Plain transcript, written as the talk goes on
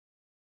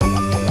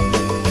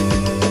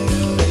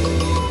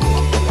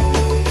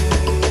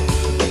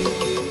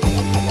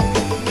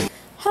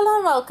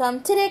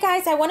welcome. Today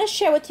guys, I want to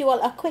share with you all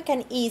a quick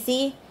and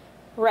easy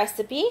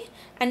recipe,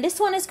 and this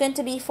one is going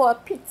to be for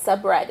pizza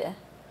bread.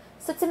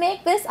 So to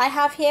make this, I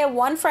have here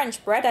one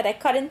French bread that I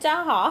cut into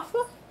half.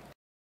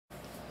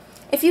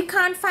 If you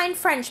can't find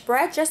French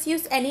bread, just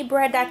use any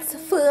bread that's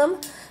firm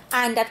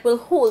and that will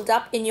hold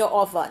up in your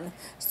oven.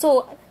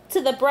 So to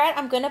the bread,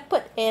 I'm going to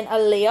put in a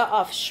layer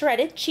of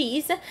shredded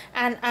cheese,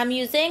 and I'm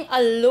using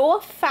a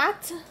low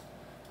fat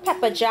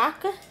pepper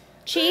jack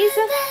cheese.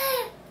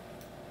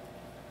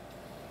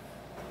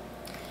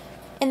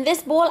 In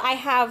this bowl, I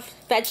have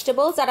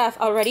vegetables that I've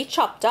already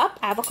chopped up.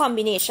 I have a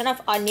combination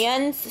of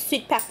onions,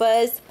 sweet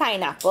peppers,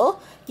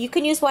 pineapple. You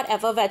can use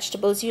whatever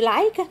vegetables you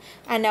like.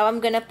 And now I'm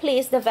going to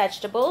place the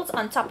vegetables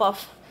on top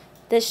of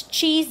this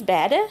cheese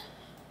bed.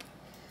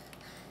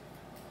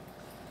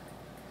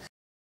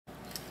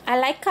 I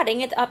like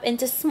cutting it up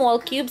into small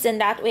cubes, and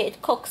that way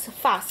it cooks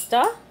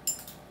faster.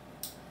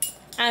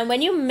 And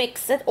when you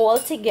mix it all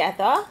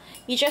together,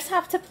 you just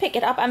have to pick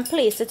it up and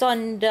place it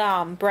on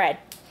the bread.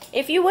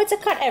 If you were to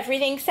cut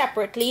everything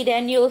separately,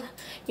 then you'll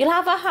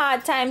have a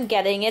hard time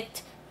getting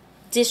it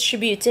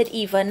distributed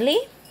evenly.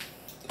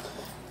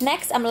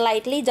 Next, I'm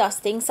lightly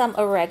dusting some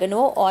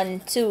oregano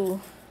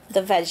onto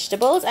the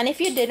vegetables, and if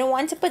you didn't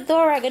want to put the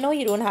oregano,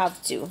 you don't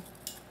have to.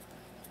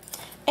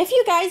 If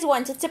you guys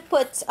wanted to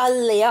put a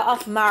layer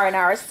of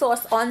marinara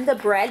sauce on the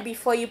bread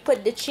before you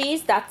put the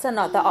cheese, that's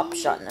another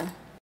option.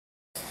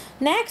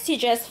 Next, you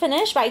just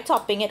finish by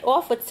topping it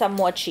off with some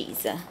more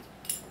cheese.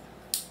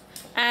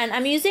 And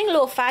I'm using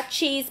low-fat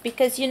cheese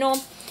because you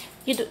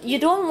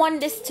don't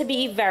want this to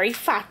be very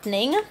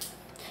fattening.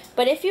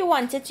 But if you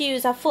wanted to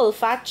use a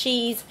full-fat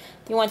cheese,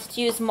 you wanted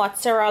to use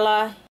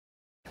mozzarella,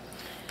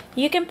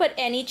 you can put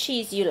any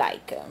cheese you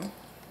like.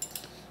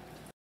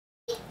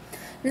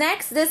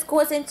 Next, this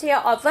goes into your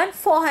oven,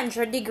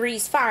 400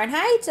 degrees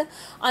Fahrenheit,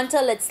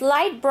 until it's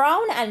light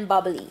brown and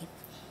bubbly.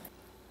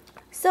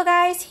 So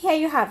guys, here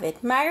you have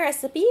it, my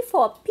recipe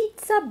for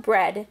pizza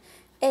bread.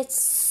 It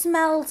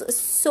smells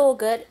so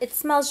good. It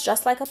smells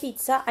just like a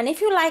pizza. And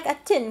if you like a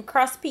thin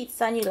crust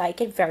pizza and you like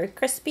it very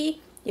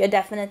crispy, you're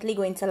definitely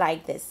going to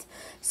like this.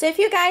 So if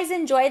you guys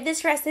enjoyed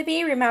this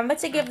recipe, remember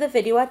to give the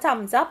video a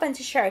thumbs up and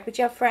to share it with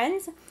your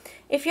friends.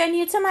 If you're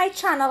new to my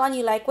channel and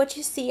you like what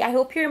you see, I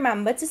hope you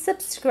remember to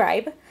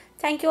subscribe.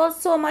 Thank you all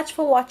so much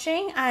for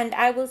watching, and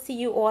I will see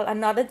you all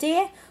another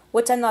day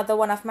with another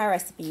one of my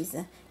recipes.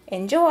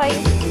 Enjoy!